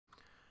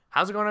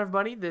How's it going,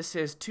 everybody? This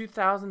is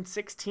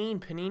 2016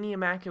 Panini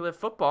Immaculate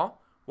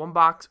Football. One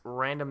box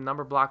random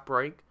number block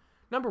break.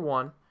 Number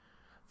 1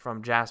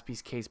 from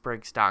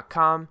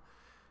JaspysCaseBreaks.com.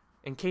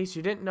 In case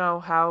you didn't know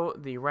how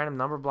the random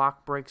number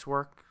block breaks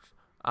work,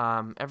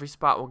 every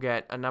spot will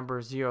get a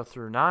number 0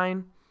 through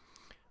 9.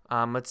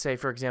 Let's say,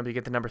 for example, you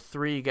get the number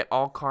 3. You get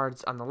all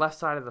cards on the left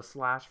side of the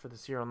slash for the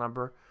serial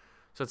number.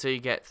 So let's say you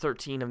get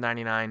 13 of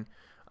 99.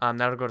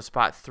 That'll go to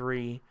spot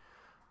 3.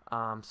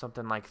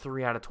 Something like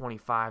 3 out of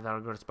 25, that'll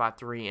go to spot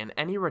 3, and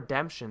any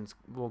redemptions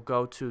will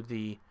go to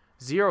the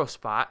 0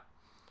 spot.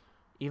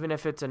 Even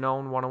if it's a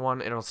known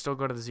 1-on-1, it'll still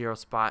go to the 0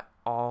 spot,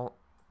 all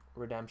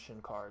redemption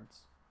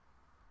cards.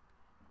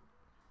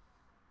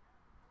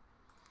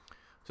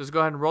 So let's go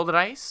ahead and roll the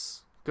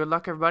dice. Good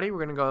luck, everybody. We're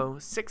going to go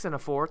 6 and a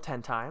 4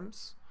 10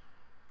 times.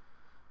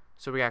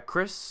 So we got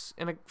Chris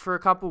for a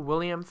couple,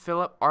 William,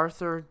 Philip,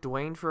 Arthur,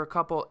 Dwayne for a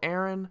couple,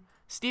 Aaron,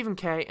 Stephen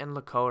K, and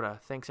Lakota.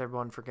 Thanks,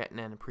 everyone, for getting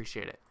in.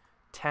 Appreciate it.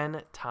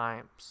 10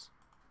 times.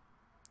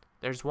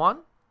 There's 1,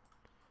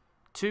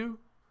 2,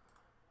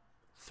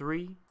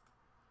 3,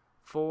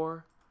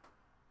 4,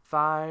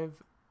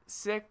 5,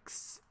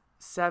 6,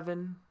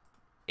 7,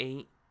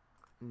 8,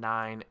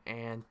 9,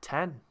 and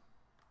 10.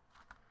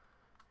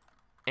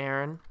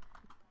 Aaron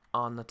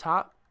on the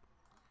top,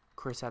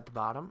 Chris at the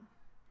bottom.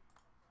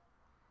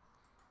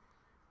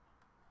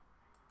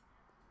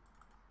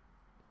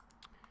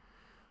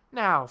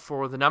 Now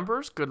for the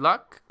numbers, good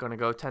luck. Gonna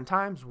go 10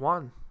 times.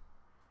 1,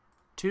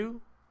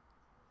 2,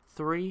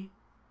 3,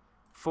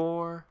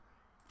 4,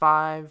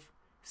 5,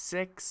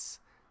 6,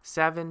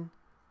 7,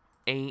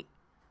 8,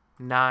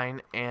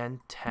 9, and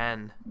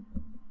 10.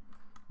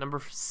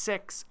 Number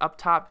 6 up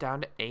top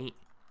down to 8.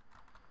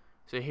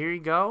 So here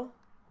you go.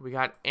 We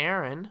got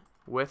Aaron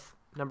with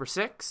number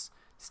 6.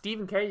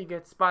 Stephen K, you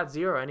get spot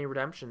 0, any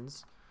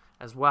redemptions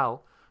as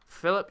well.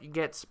 Philip, you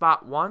get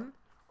spot 1.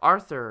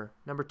 Arthur,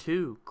 number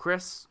 2.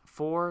 Chris,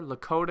 4.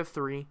 Lakota,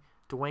 3.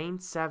 Dwayne,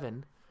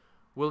 7.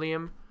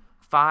 William,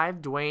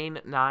 5.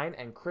 Dwayne, 9.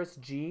 And Chris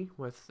G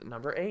with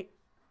number 8.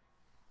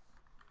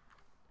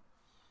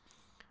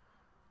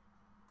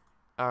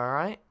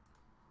 Alright.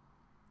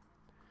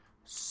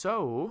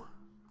 So,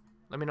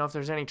 let me know if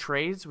there's any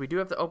trades. We do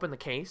have to open the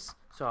case,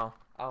 so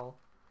I'll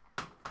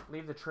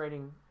leave the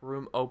trading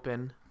room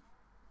open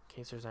in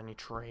case there's any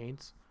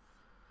trades.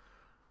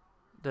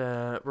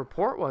 The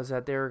report was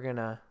that they were going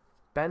to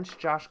bench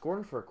Josh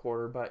Gordon for a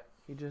quarter, but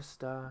he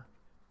just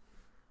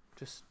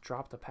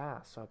dropped the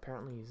pass, so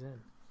apparently he's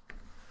in.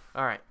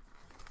 All right,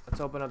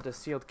 let's open up the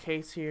sealed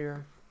case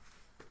here.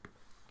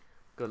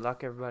 Good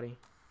luck, everybody.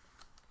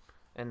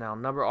 And now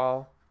number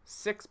all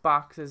 6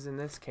 boxes in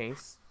this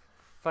case.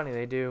 Funny,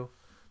 they do.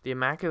 The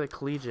Immaculate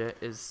Collegiate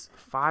is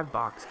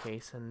 5-box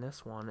case, and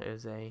this one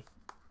is a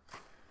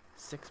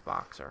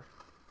 6-boxer.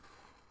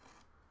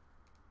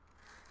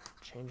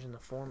 Changing the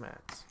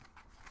formats.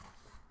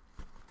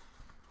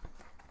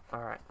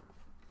 All right.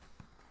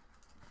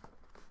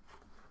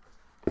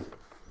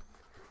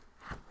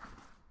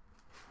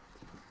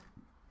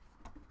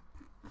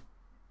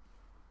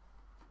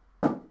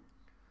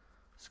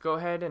 Let's go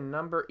ahead and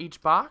number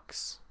each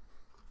box.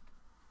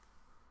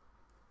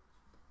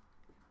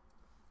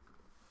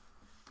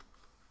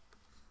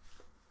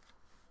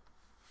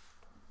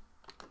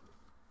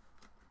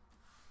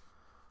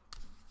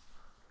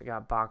 We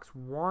got box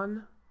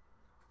 1,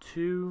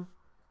 2,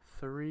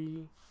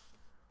 3,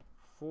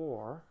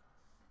 4,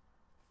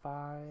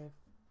 5,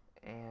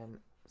 and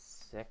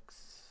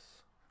 6.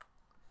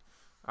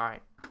 All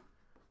right.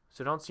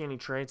 So don't see any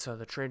trades, so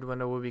the trade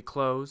window will be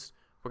closed.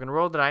 We're going to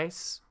roll the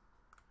dice.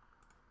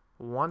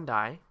 1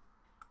 die.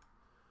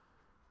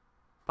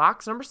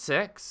 Box number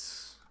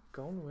 6.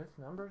 Going with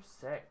number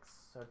 6.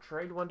 So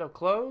trade window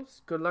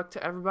closed. Good luck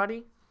to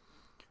everybody.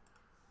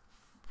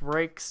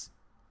 Breaks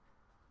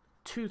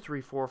 2, 3,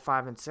 4,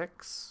 5, and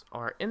 6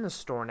 are in the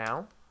store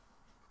now.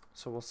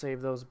 So we'll save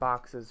those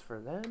boxes for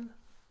then.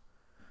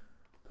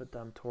 Put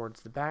them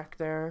towards the back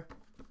there.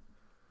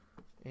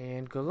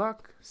 And good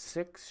luck.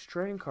 6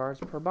 trading cards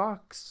per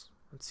box.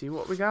 Let's see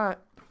what we got.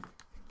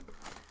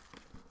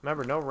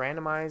 Remember, no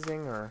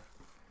randomizing or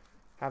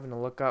having to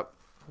look up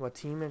what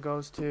team it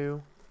goes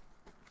to.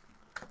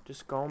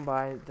 Just going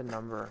by the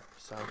number.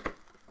 So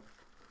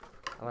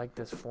I like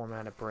this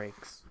format of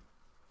breaks.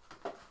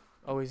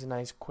 Always a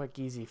nice, quick,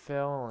 easy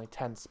fill. Only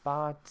 10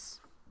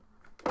 spots.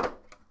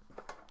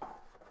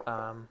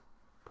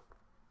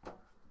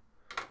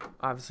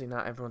 Obviously,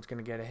 not everyone's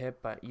going to get a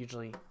hit, but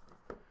usually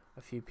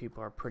a few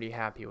people are pretty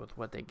happy with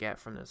what they get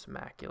from this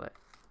Immaculate.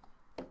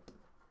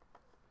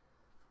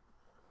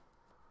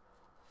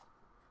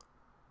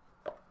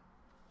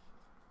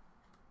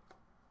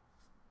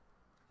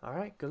 All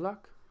right, good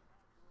luck.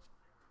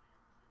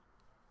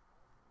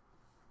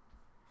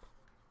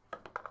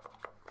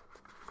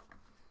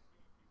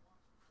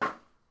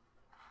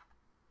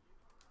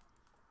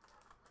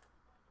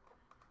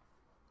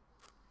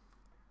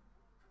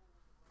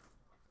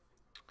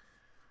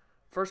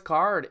 First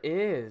card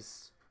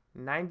is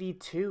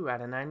 92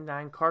 out of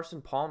 99,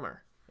 Carson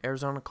Palmer,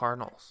 Arizona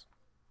Cardinals.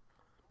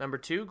 Number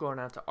 2 going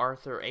out to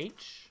Arthur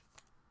H.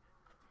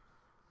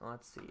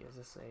 Let's see. Is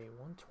this a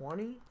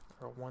 120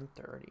 or a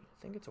 130? I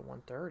think it's a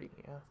 130.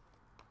 Yeah.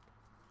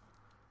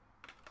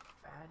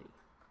 Fatty.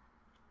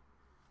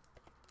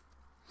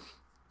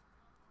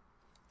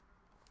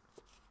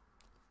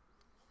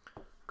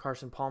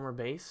 Carson Palmer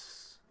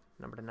base,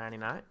 number to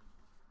 99.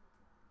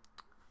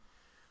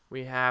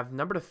 We have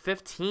number to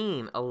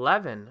 15,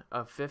 11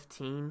 of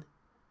 15.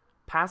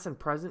 Past and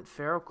present,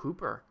 Farrell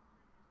Cooper.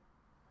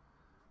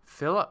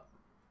 Phillip.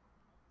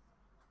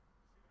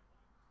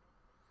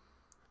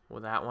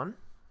 With that one.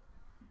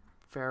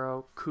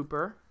 Farrell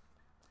Cooper.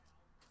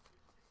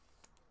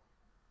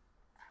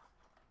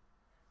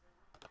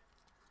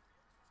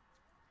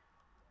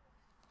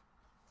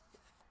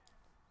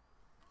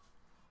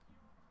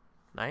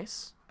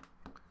 Nice.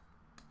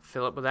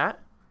 Phillip with that.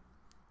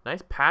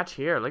 Nice patch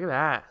here. Look at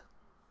that.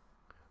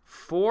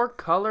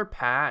 4-color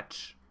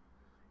patch.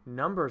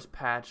 Numbers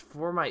patch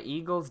for my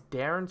Eagles,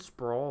 Darren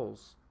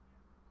Sproles.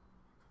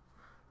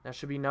 That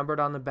should be numbered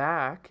on the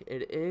back.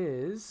 It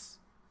is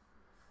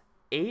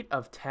 8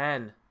 of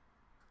 10.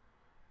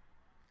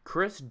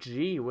 Chris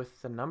G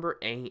with the number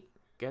 8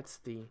 gets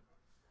the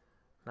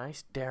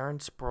nice Darren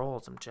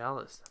Sproles. I'm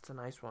jealous. That's a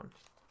nice one.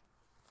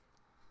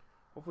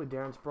 Hopefully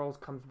Darren Sproles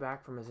comes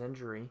back from his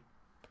injury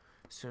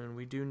soon.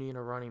 We do need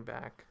a running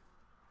back.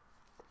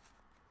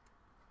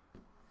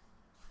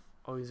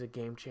 Always a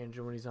game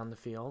changer when he's on the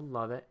field.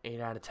 Love it. 8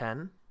 out of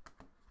 10.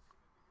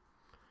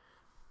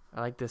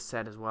 I like this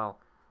set as well.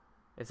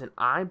 It's an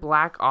eye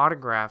black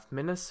autograph.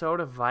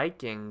 Minnesota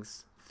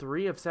Vikings.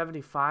 3 of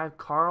 75.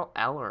 Carl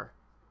Eller.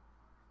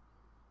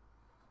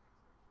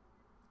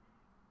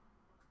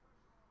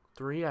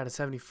 3 out of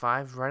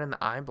 75. Right in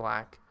the eye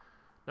black.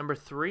 Number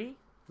 3.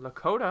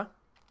 Lakota.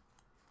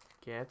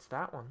 Gets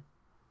that one.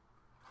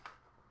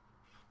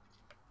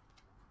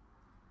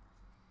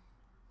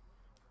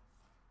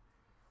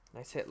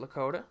 Nice hit,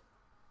 Lakota.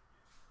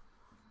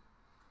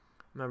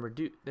 Remember,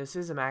 this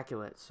is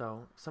Immaculate,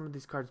 so some of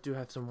these cards do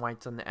have some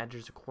whites on the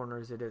edges or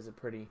corners. It is a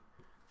pretty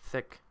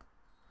thick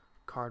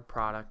card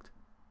product.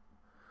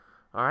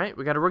 All right,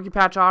 we got a rookie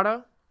patch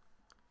auto.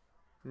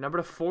 Number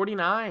to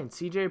 49,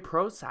 CJ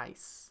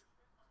Procise.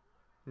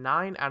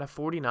 9 out of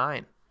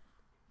 49.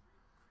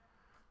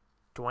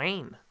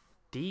 Dwayne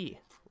D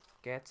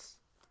gets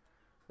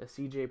the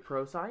CJ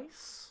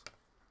Procise.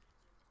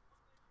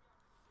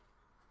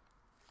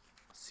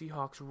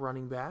 Seahawks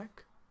running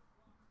back.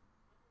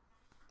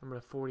 Number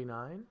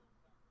 49.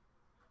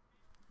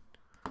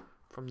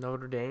 From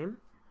Notre Dame.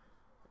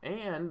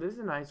 And this is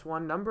a nice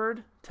one.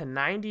 Numbered to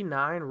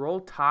 99. Roll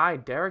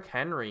Tide. Derrick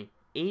Henry.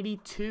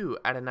 82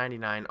 out of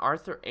 99.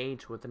 Arthur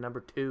H with the number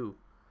 2.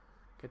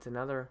 Gets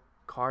another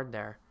card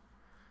there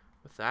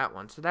with that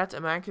one. So that's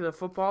Immaculate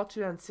Football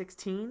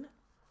 2016.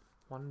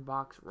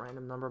 1-box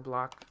random number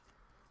block.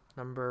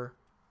 Number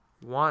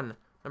 1.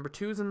 Number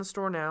 2 is in the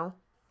store now.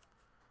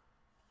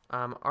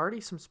 Already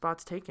some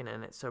spots taken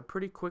in it, so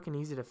pretty quick and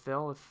easy to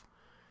fill if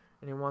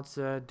anyone wants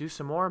to do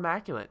some more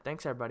Immaculate.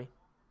 Thanks, everybody.